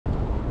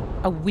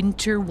A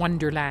winter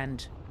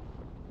wonderland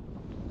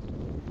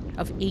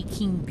of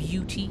aching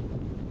beauty,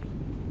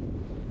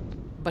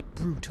 but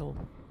brutal.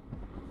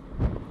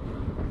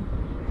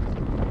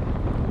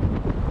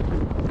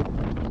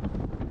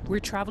 We're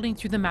traveling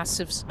through the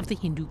massifs of the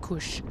Hindu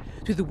Kush,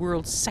 through the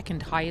world's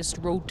second highest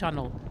road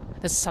tunnel,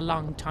 the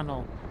Salang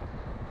Tunnel,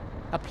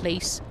 a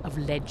place of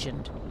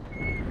legend.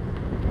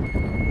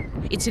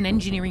 It's an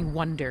engineering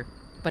wonder,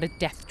 but a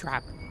death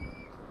trap,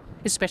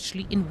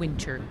 especially in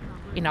winter,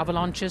 in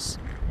avalanches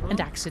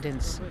and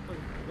accidents.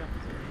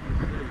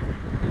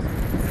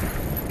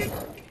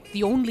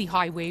 The only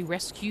highway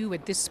rescue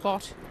at this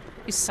spot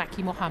is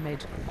Saki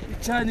Mohammed,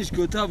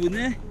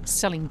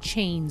 selling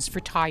chains for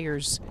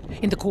tires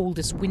in the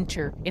coldest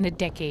winter in a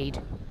decade.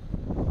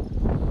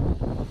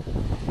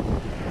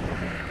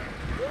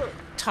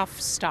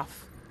 Tough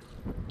stuff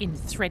in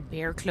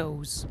threadbare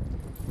clothes.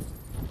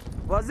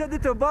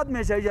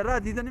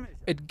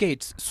 It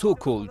gets so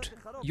cold,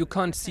 you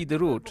can't see the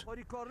road,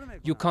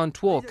 you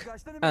can't walk,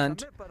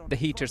 and the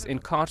heaters in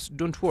cars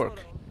don't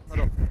work.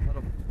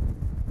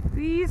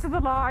 These are the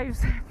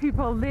lives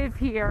people live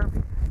here.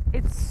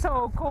 It's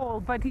so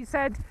cold, but he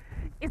said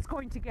it's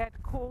going to get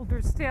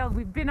colder still.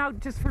 We've been out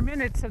just for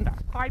minutes and our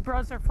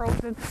eyebrows are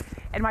frozen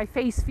and my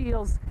face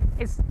feels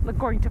it's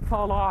going to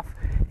fall off.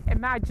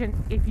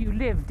 Imagine if you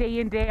live day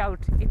in, day out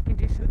in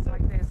conditions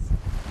like this.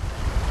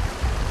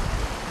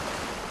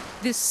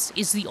 This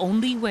is the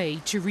only way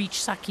to reach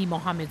Saki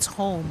Mohammed's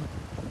home.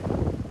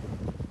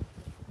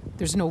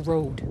 There's no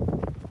road.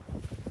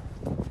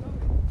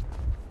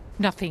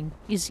 Nothing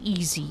is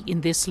easy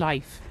in this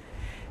life.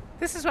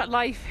 This is what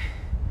life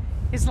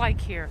is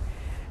like here.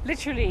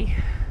 Literally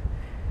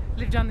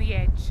lived on the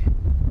edge.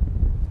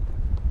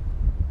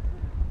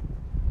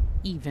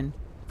 Even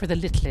for the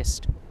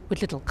littlest, with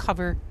little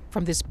cover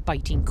from this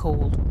biting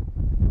cold.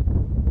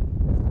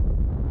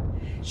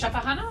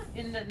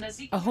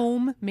 A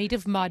home made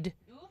of mud,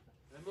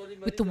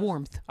 with the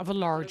warmth of a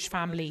large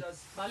family.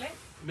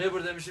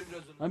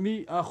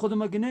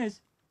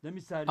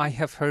 I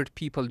have heard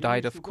people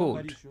died of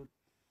cold.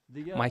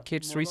 My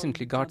kids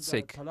recently got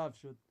sick.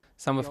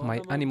 Some of my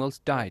animals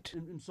died.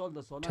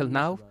 Till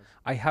now,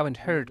 I haven't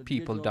heard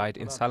people died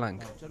in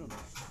Salang.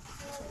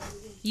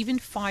 Even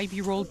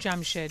 5-year-old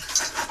Jamshed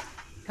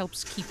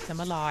helps keep them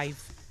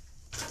alive.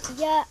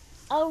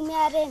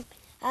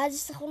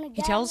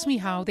 He tells me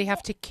how they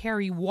have to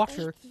carry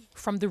water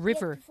from the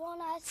river,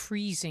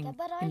 freezing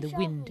in the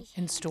wind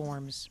and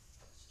storms.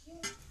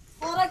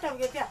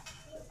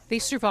 They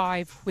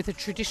survive with a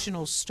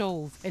traditional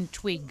stove and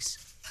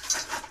twigs.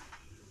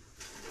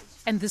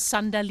 And the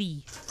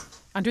sandali.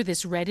 Under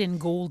this red and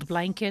gold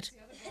blanket,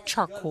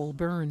 charcoal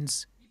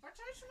burns.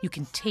 You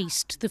can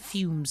taste the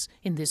fumes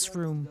in this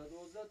room.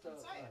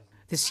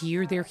 This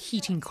year, their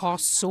heating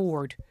costs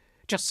soared,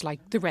 just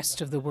like the rest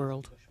of the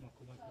world.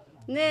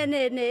 No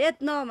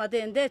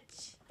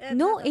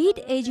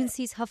aid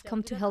agencies have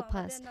come to help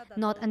us,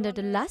 not under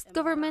the last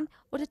government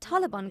or the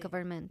Taliban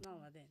government.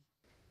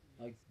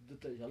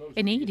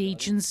 An aid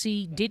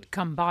agency did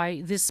come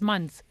by this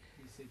month.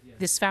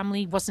 This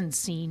family wasn't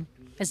seen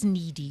as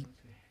needy.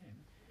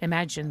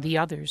 Imagine the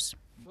others.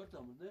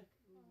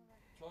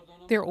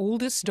 Their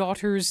oldest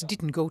daughters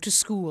didn't go to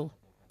school.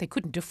 They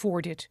couldn't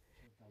afford it.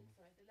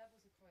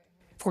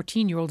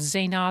 14-year-old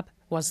Zainab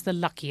was the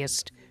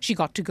luckiest. She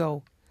got to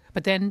go.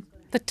 But then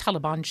the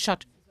Taliban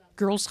shut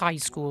girls' high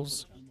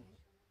schools.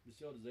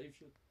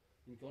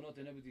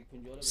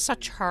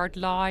 Such hard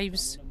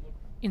lives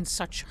in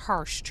such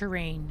harsh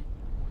terrain.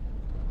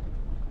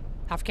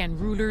 Afghan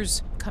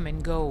rulers come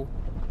and go.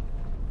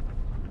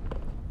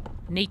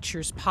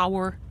 Nature's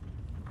power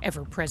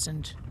ever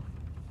present.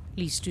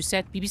 Lise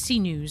Doucette,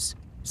 BBC News,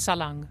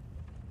 Salang.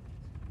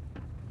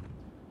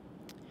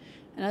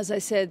 And as I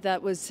said,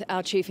 that was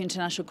our chief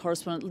international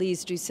correspondent,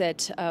 Lise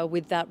Doucette,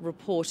 with that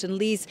report. And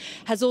Lise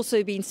has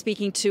also been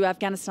speaking to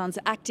Afghanistan's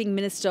acting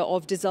Minister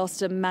of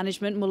Disaster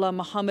Management, Mullah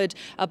Mohammed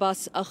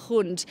Abbas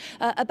Akhund,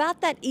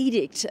 about that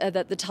edict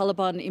that the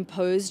Taliban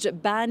imposed,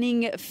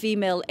 banning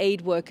female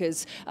aid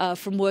workers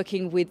from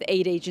working with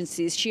aid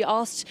agencies. She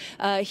asked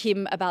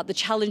him about the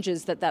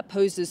challenges that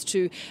poses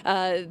to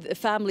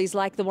families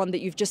like the one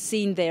that you've just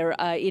seen there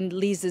in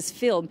Lisa's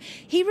film.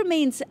 He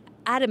remains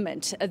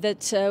adamant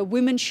that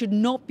women should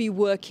not be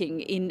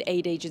working in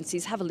aid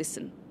agencies. Have a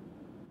listen.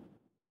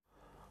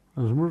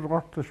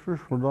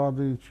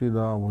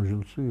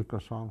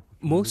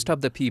 Most of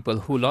the people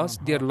who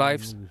lost their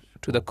lives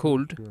to the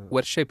cold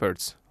were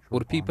shepherds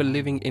or people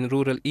living in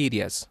rural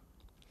areas.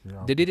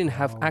 They didn't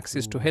have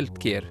access to health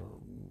care.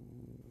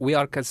 We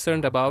are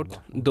concerned about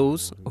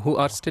those who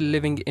are still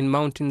living in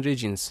mountain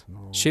regions,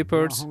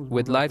 shepherds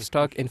with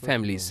livestock and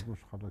families.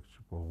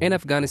 In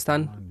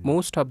Afghanistan,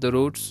 most of the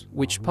roads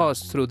which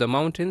pass through the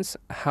mountains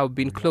have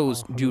been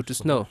closed due to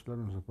snow.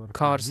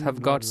 Cars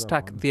have got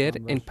stuck there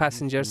and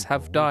passengers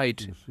have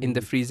died in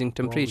the freezing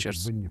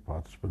temperatures.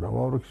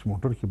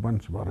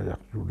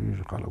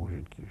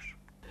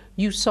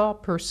 You saw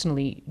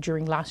personally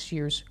during last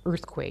year's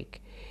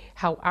earthquake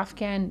how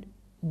Afghan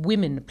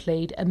women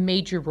played a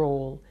major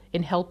role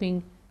in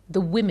helping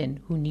the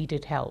women who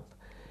needed help.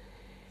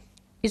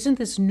 Isn't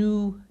this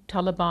new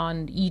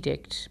Taliban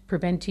edict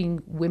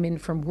preventing women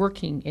from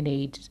working in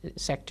aid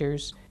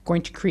sectors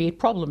going to create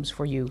problems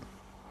for you?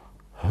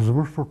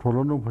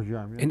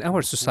 In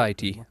our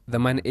society, the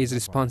man is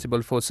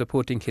responsible for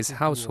supporting his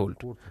household,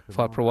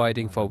 for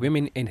providing for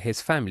women in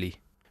his family.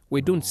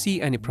 We don't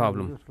see any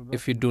problem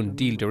if we don't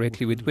deal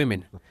directly with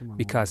women,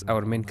 because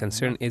our main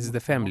concern is the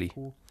family.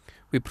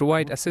 We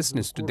provide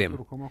assistance to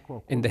them.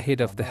 And the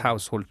head of the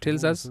household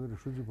tells us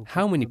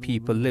how many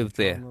people live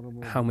there,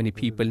 how many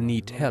people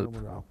need help.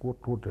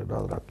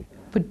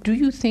 But do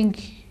you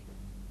think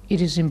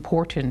it is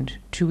important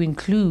to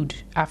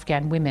include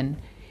Afghan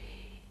women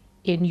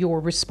in your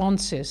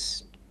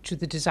responses to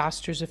the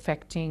disasters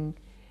affecting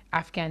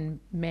Afghan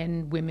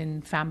men,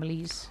 women,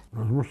 families?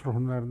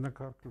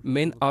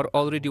 Men are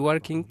already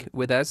working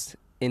with us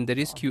in the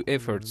rescue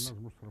efforts,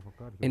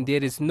 and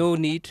there is no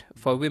need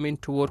for women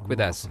to work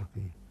with us.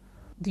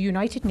 The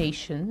United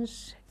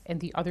Nations and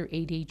the other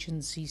aid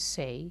agencies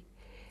say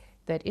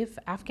that if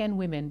Afghan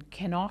women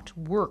cannot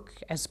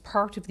work as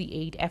part of the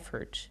aid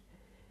effort,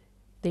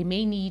 they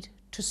may need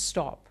to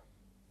stop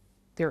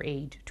their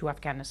aid to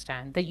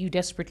Afghanistan that you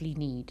desperately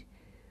need.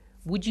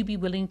 Would you be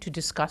willing to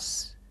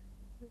discuss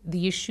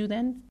the issue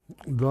then?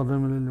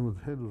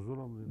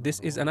 This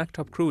is an act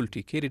of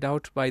cruelty carried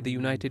out by the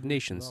United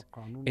Nations,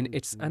 and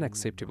it's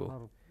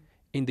unacceptable.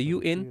 In the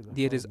UN,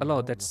 there is a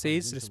law that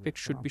says respect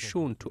should be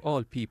shown to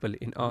all people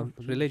in all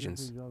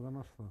religions.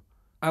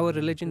 Our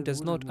religion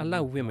does not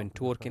allow women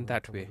to work in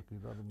that way.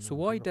 So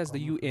why does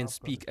the UN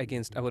speak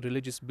against our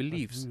religious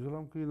beliefs?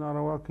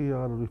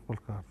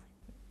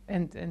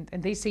 And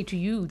they say to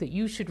you that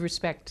you should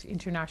respect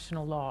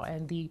international law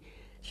and the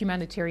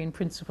humanitarian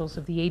principles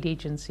of the aid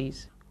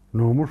agencies.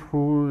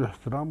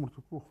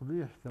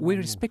 We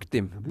respect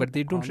them, but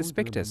they don't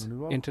respect us.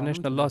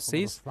 International law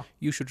says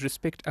you should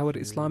respect our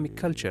Islamic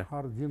culture.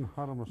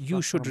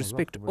 You should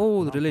respect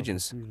all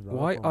religions.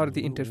 Why are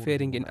they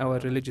interfering in our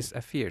religious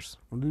affairs?